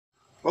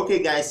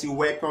Okay guys, you're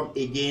welcome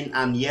again,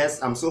 and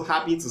yes, I'm so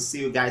happy to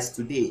see you guys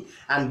today.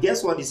 And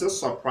guess what is so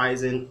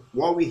surprising?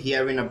 What we're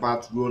hearing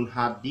about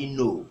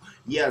Ronaldinho.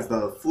 Yes,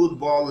 the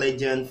football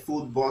legend,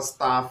 football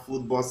star,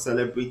 football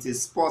celebrity,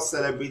 sports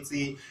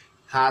celebrity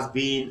has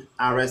been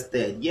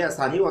arrested. Yes,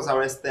 and he was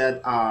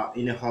arrested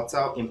in a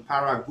hotel in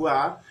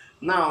Paraguay.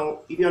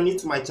 Now, if you're new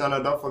to my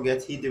channel, don't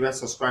forget hit the red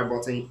subscribe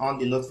button, on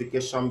the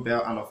notification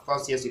bell, and of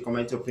course, yes, you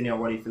comment your opinion on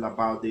what you feel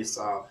about this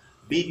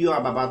video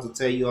I'm about to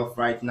tell you of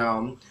right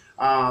now.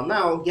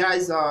 Now,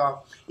 guys,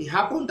 it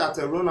happened that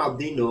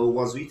Ronaldinho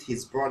was with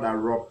his brother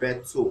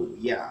Roberto.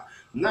 Yeah.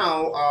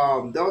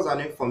 Now, there was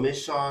an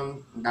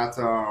information that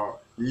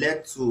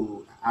led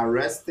to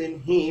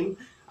arresting him.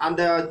 And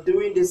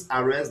during this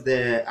arrest,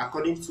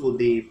 according to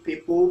the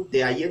people,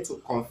 they are yet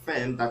to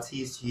confirm that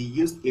he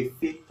used a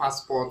fake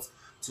passport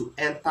to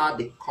enter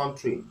the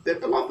country.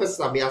 But a lot of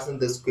persons have been asking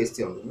this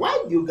question: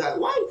 why do you guys?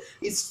 Why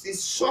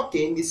it's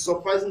shocking, it's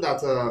surprising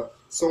that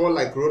someone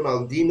like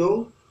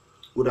Ronaldinho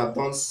would have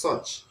done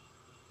such.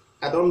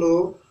 I don't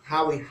know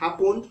how it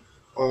happened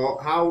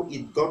or how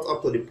it got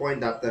up to the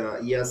point that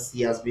yes,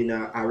 he has been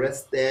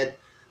arrested.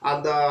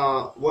 And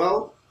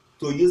well,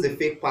 to use a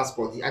fake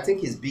passport, I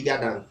think he's bigger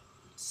than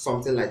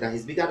something like that.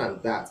 He's bigger than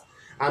that.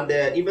 And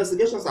the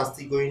investigations are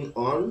still going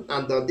on.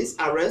 And this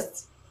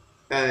arrest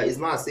is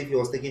not as if he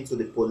was taken to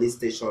the police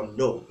station.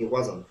 No, he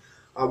wasn't.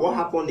 What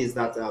happened is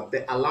that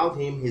they allowed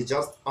him. He's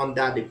just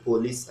under the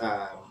police.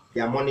 They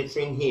are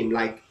monitoring him.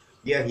 Like,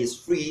 yeah, he's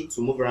free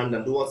to move around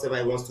and do whatever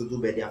he wants to do,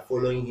 but they are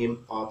following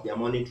him up. They are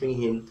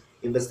monitoring him.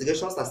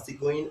 Investigations are still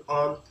going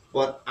on,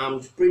 but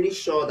I'm pretty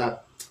sure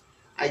that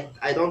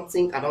I don't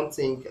think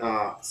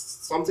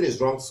something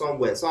is wrong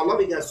somewhere. So I love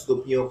you guys to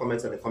put your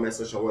comments in the comment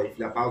section what you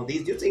feel about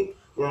this. Do you think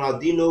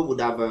Ronaldinho would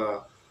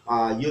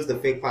have used the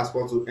fake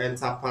passport to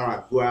enter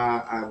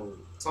Paraguay and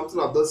something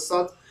of those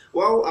sort?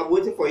 Well, I'm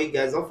waiting for you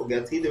guys. Don't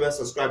forget, hit the red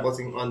subscribe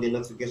button on the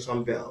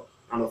notification bell.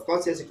 And of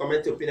course, yes, you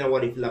comment your opinion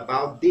what you feel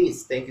about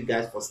this. Thank you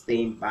guys for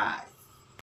staying by.